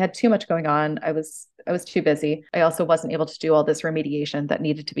time. I had too much going on. I was too busy. I also wasn't able to do all this remediation that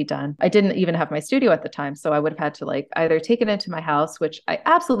needed to be done. I didn't even have my studio at the time. So I would have had to either take it into my house, which I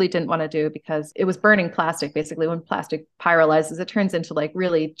absolutely didn't want to do because it was burning plastic. Basically, when plastic pyrolyzes, it turns into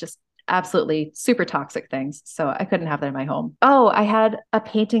really just absolutely super toxic things. So I couldn't have that in my home. Oh, I had a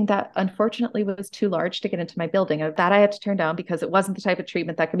painting that unfortunately was too large to get into my building. That I had to turn down because it wasn't the type of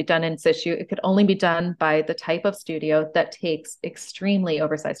treatment that could be done in situ. It could only be done by the type of studio that takes extremely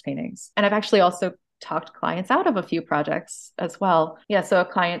oversized paintings. And I've actually also talked clients out of a few projects as well. Yeah. So a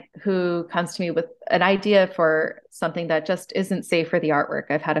client who comes to me with an idea for something that just isn't safe for the artwork.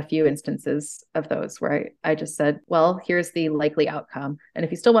 I've had a few instances of those where I just said, well, here's the likely outcome. And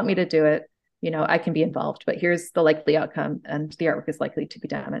if you still want me to do it, I can be involved, but here's the likely outcome and the artwork is likely to be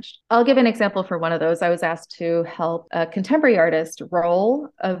damaged. I'll give an example for one of those. I was asked to help a contemporary artist roll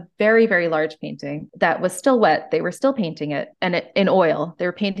a very, very large painting that was still wet. They were still painting it in oil. They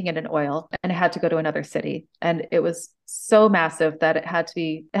were painting it in oil and it had to go to another city. And it was so massive that it had to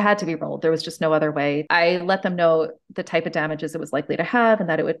be rolled. There was just no other way. I let them know the type of damages it was likely to have and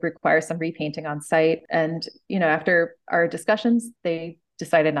that it would require some repainting on site. And, after our discussions, they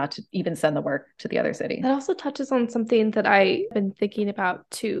decided not to even send the work to the other city. That also touches on something that I've been thinking about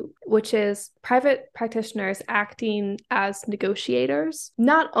too, which is private practitioners acting as negotiators,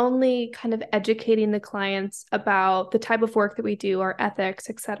 not only kind of educating the clients about the type of work that we do, our ethics,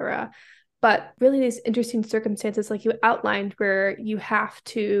 etc., but really these interesting circumstances like you outlined where you have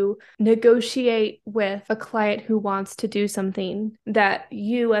to negotiate with a client who wants to do something that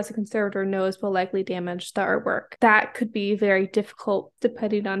you as a conservator knows will likely damage the artwork. That could be very difficult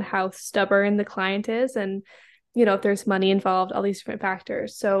depending on how stubborn the client is and if there's money involved, all these different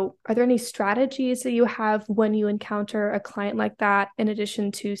factors. So are there any strategies that you have when you encounter a client like that, in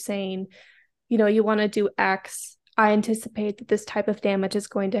addition to saying, you want to do X, I anticipate that this type of damage is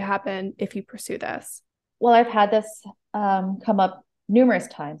going to happen if you pursue this? Well, I've had this come up numerous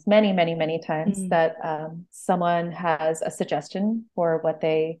times, many, many, many times, that someone has a suggestion for what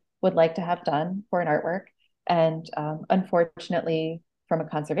they would like to have done for an artwork. And unfortunately, from a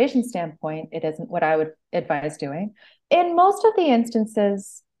conservation standpoint, it isn't what I would advise doing. In most of the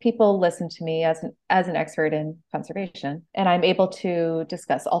instances, people listen to me as an expert in conservation, and I'm able to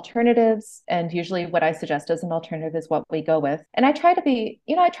discuss alternatives. And usually what I suggest as an alternative is what we go with. And I try to be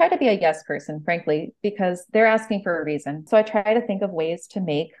a yes person, frankly, because they're asking for a reason. So I try to think of ways to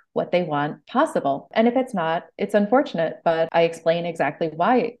make what they want possible. And if it's not, it's unfortunate, but I explain exactly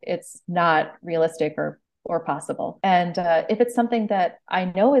why it's not realistic or possible. And if it's something that I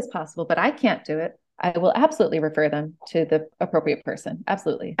know is possible, but I can't do it, I will absolutely refer them to the appropriate person.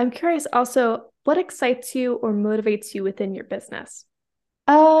 Absolutely. I'm curious also, what excites you or motivates you within your business?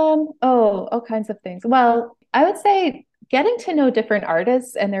 All kinds of things. Well, I would say getting to know different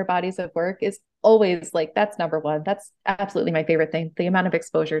artists and their bodies of work is always that's number one. That's absolutely my favorite thing. The amount of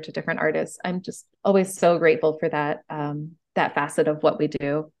exposure to different artists. I'm just always so grateful for that, that facet of what we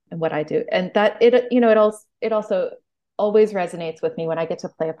do and what I do. And that it also always resonates with me when I get to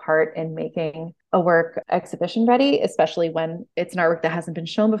play a part in making a work exhibition ready, especially when it's an artwork that hasn't been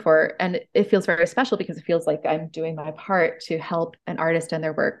shown before. And it feels very special because it feels like I'm doing my part to help an artist and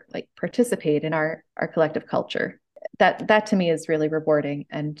their work participate in our collective culture. That to me is really rewarding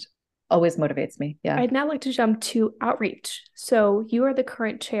and always motivates me. Yeah. I'd now like to jump to outreach. So you are the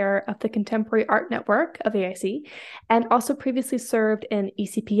current chair of the Contemporary Art Network of AIC and also previously served in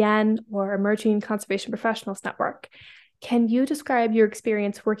ECPN or Emerging Conservation Professionals Network. Can you describe your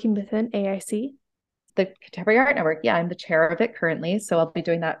experience working within AIC? The Contemporary Art Network, yeah, I'm the chair of it currently. So I'll be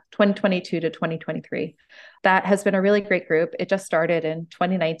doing that 2022 to 2023. That has been a really great group. It just started in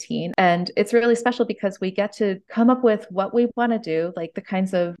 2019. And it's really special because we get to come up with what we want to do, like the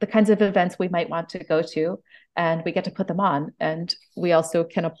kinds of events we might want to go to, and we get to put them on. And we also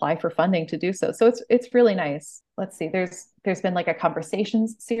can apply for funding to do so. So it's really nice. Let's see, there's been like a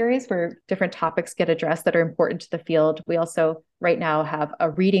conversations series where different topics get addressed that are important to the field. We also right now have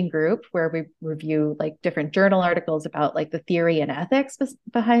a reading group where we review like different journal articles about like the theory and ethics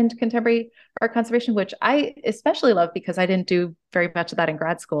behind contemporary art conservation, which I especially love because I didn't do very much of that in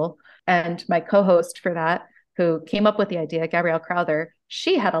grad school. And my co-host for that, who came up with the idea, Gabrielle Crowther,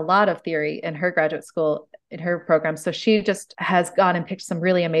 she had a lot of theory in her graduate school in her program. So she just has gone and picked some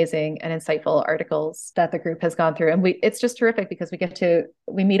really amazing and insightful articles that the group has gone through. And it's just terrific because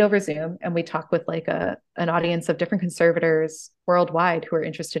we meet over Zoom and we talk with like an audience of different conservators worldwide who are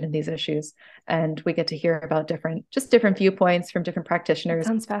interested in these issues. And we get to hear about different viewpoints from different practitioners. That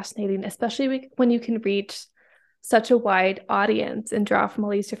sounds fascinating, especially when you can reach such a wide audience and draw from all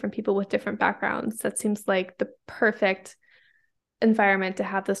these different people with different backgrounds. That seems like the perfect environment to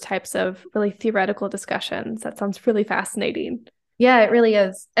have those types of really theoretical discussions. That sounds really fascinating. Yeah, it really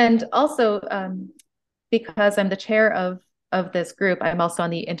is. And also, because I'm the chair of this group, I'm also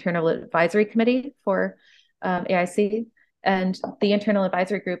on the internal advisory committee for AIC. And the internal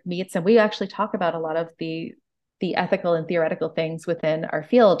advisory group meets, and we actually talk about a lot of the ethical and theoretical things within our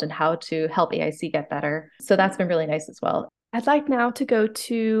field and how to help AIC get better. So that's been really nice as well. I'd like now to go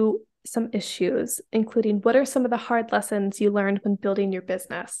to some issues, including what are some of the hard lessons you learned when building your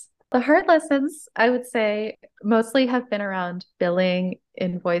business? The hard lessons, I would say, mostly have been around billing,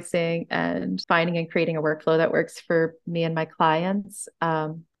 invoicing, and finding and creating a workflow that works for me and my clients.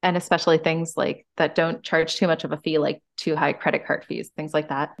 And especially things like that don't charge too much of a fee, like too high credit card fees, things like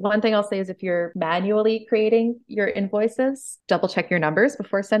that. One thing I'll say is if you're manually creating your invoices, double check your numbers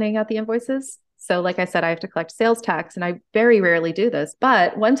before sending out the invoices. So like I said, I have to collect sales tax and I very rarely do this.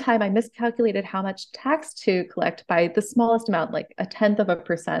 But one time I miscalculated how much tax to collect by the smallest amount, like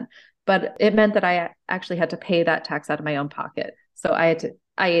 0.1%. But it meant that I actually had to pay that tax out of my own pocket. So I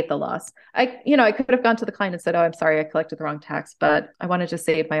ate the loss. I could have gone to the client and said, "Oh, I'm sorry, I collected the wrong tax," but I wanted to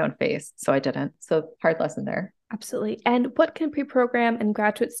save my own face. So I didn't. So hard lesson there. Absolutely. And what can pre-program and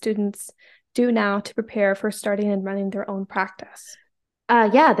graduate students do now to prepare for starting and running their own practice?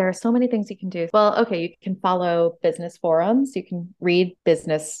 Yeah, there are so many things you can do. Well, okay, you can follow business forums. You can read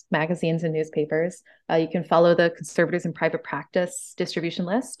business magazines and newspapers. You can follow the Conservators in Private Practice distribution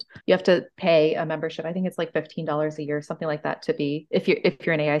list. You have to pay a membership. I think it's like $15 a year, something like that, to be if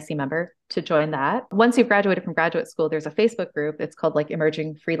you're an AIC member to join that. Once you've graduated from graduate school, there's a Facebook group. It's called like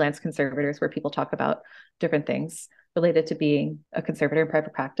Emerging Freelance Conservators, where people talk about different things related to being a conservator in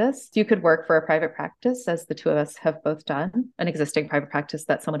private practice. You could work for a private practice, as the two of us have both done, an existing private practice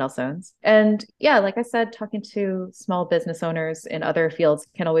that someone else owns. And yeah, like I said, talking to small business owners in other fields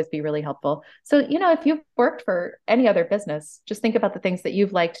can always be really helpful. So, if you've worked for any other business, just think about the things that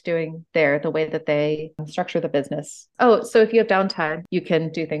you've liked doing there, the way that they structure the business. Oh, so if you have downtime, you can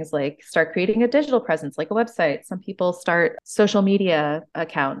do things like start creating a digital presence, like a website. Some people start social media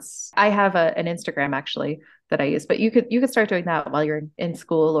accounts. I have an Instagram actually that I use, but you could start doing that while you're in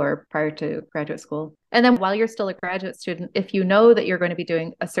school or prior to graduate school. And then while you're still a graduate student, if you know that you're going to be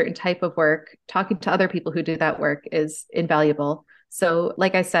doing a certain type of work, talking to other people who do that work is invaluable. So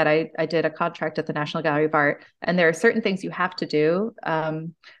like I said, I did a contract at the National Gallery of Art, and there are certain things you have to do,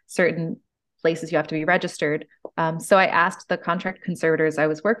 certain places you have to be registered. So I asked the contract conservators I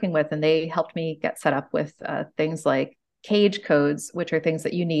was working with, and they helped me get set up with things like cage codes, which are things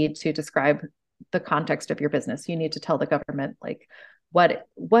that you need to describe the context of your business. You need to tell the government like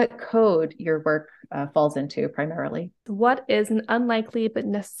what code your work falls into primarily. What is an unlikely but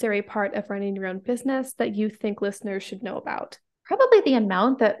necessary part of running your own business that you think listeners should know about? Probably the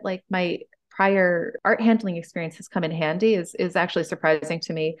amount that like my prior art handling experience has come in handy is actually surprising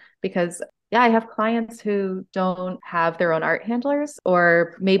to me, because I have clients who don't have their own art handlers,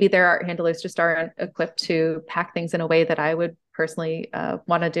 or maybe their art handlers just aren't equipped to pack things in a way that I would personally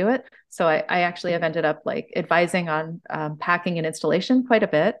want to do it. So I actually have ended up like advising on packing and installation quite a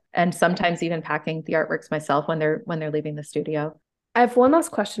bit, and sometimes even packing the artworks myself when they're leaving the studio. I have one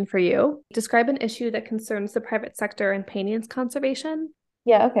last question for you. Describe an issue that concerns the private sector in paintings conservation.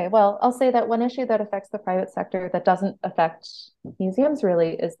 Yeah, okay. Well, I'll say that one issue that affects the private sector that doesn't affect museums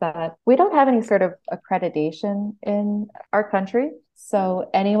really is that we don't have any sort of accreditation in our country. So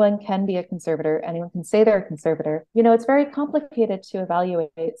anyone can be a conservator, anyone can say they're a conservator. It's very complicated to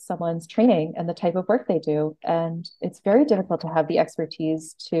evaluate someone's training and the type of work they do. And it's very difficult to have the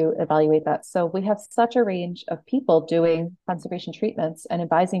expertise to evaluate that. So we have such a range of people doing conservation treatments and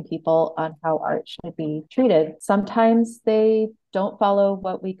advising people on how art should be treated. Sometimes they don't follow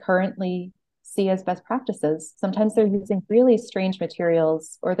what we currently see as best practices. Sometimes they're using really strange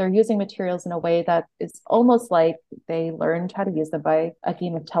materials, or they're using materials in a way that is almost like they learned how to use them by a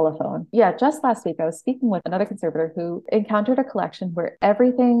game of telephone. Yeah, just last week I was speaking with another conservator who encountered a collection where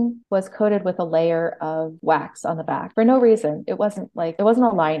everything was coated with a layer of wax on the back for no reason. It wasn't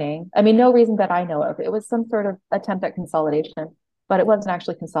a lining. I mean, no reason that I know of. It was some sort of attempt at consolidation, but it wasn't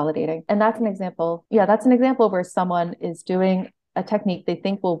actually consolidating. And that's an example. Yeah, that's an example where someone is doing a technique they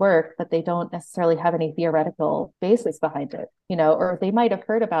think will work, but they don't necessarily have any theoretical basis behind it, or they might have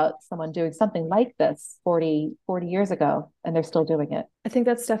heard about someone doing something like this 40 years ago, and they're still doing it. I think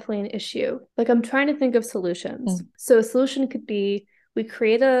that's definitely an issue. Like, I'm trying to think of solutions. So a solution could be, we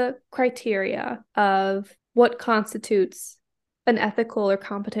create a criteria of what constitutes an ethical or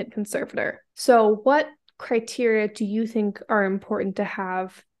competent conservator. So what criteria do you think are important to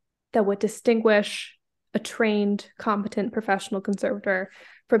have that would distinguish a trained, competent professional conservator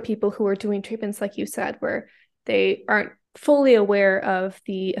from people who are doing treatments, like you said, where they aren't fully aware of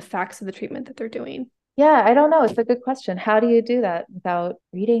the effects of the treatment that they're doing? Yeah, I don't know. It's a good question. How do you do that without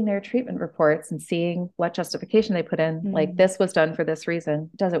reading their treatment reports and seeing what justification they put in? Like, this was done for this reason.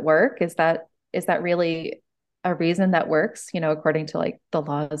 Does it work? Is that really a reason that works, according to like the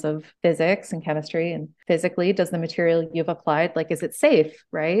laws of physics and chemistry and physically? Does the material you've applied, like, is it safe,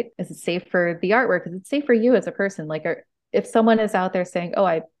 right? Is it safe for the artwork? Is it safe for you as a person? Like, if someone is out there saying, oh,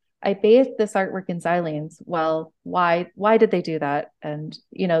 I bathed this artwork in xylenes, well, why did they do that? And,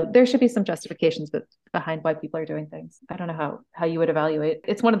 there should be some justifications behind why people are doing things. I don't know how you would evaluate.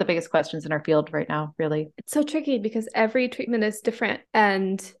 It's one of the biggest questions in our field right now, really. It's so tricky because every treatment is different,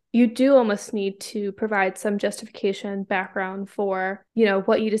 and you do almost need to provide some justification background for,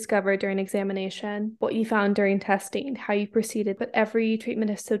 what you discovered during examination, what you found during testing, how you proceeded. But every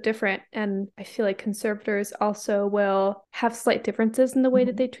treatment is so different. And I feel like conservators also will have slight differences in the way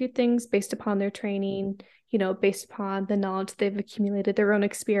that they treat things based upon their training, based upon the knowledge they've accumulated, their own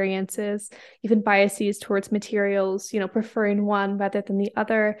experiences, even biases towards materials, preferring one rather than the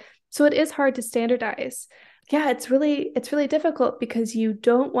other. So it is hard to standardize. Yeah, it's really difficult because you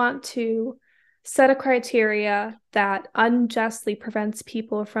don't want to set a criteria that unjustly prevents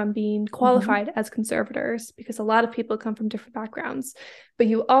people from being qualified as conservators, because a lot of people come from different backgrounds. But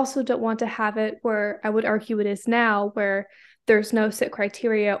you also don't want to have it where I would argue it is now, where there's no set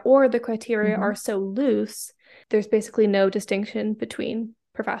criteria, or the criteria are so loose, there's basically no distinction between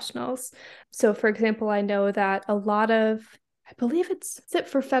professionals. So, for example, I know that a lot of, I believe is it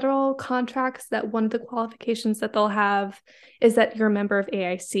for federal contracts, that one of the qualifications that they'll have is that you're a member of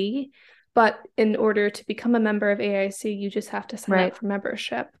AIC. But in order to become a member of AIC, you just have to sign up for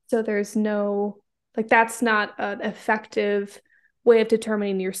membership. So there's no, that's not an effective way of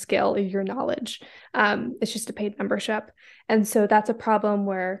determining your skill or your knowledge. It's just a paid membership. And so that's a problem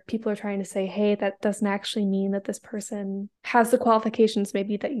where people are trying to say, hey, that doesn't actually mean that this person has the qualifications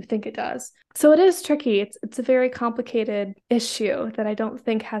maybe that you think it does. So it is tricky. It's a very complicated issue that I don't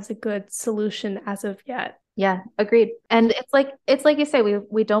think has a good solution as of yet. Yeah, agreed. And it's like you say,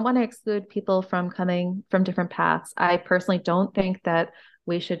 we don't want to exclude people from coming from different paths. I personally don't think that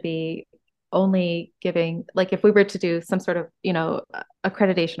we should be only giving, like, if we were to do some sort of,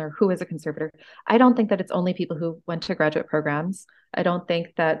 accreditation or who is a conservator, I don't think that it's only people who went to graduate programs. I don't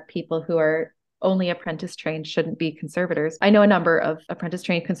think that people who are only apprentice trained shouldn't be conservators. I know a number of apprentice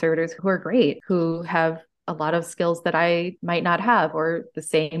trained conservators who are great, who have a lot of skills that I might not have, or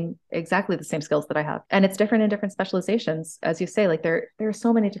exactly the same skills that I have. And it's different in different specializations. As you say, like, there are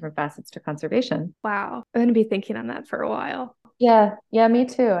so many different facets to conservation. Wow. I'm going to be thinking on that for a while. Yeah, me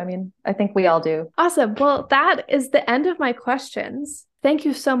too. I mean, I think we all do. Awesome. Well, that is the end of my questions. Thank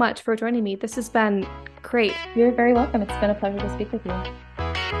you so much for joining me. This has been great. You're very welcome. It's been a pleasure to speak with you.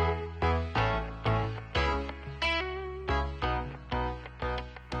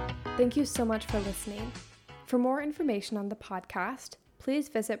 Thank you so much for listening. For more information on the podcast, please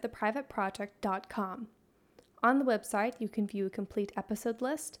visit theprivateproject.com. On the website, you can view a complete episode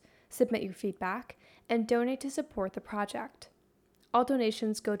list, submit your feedback, and donate to support the project. All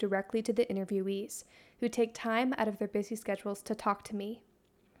donations go directly to the interviewees, who take time out of their busy schedules to talk to me.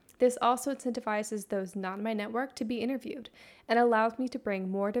 This also incentivizes those not in my network to be interviewed and allows me to bring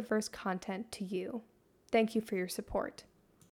more diverse content to you. Thank you for your support.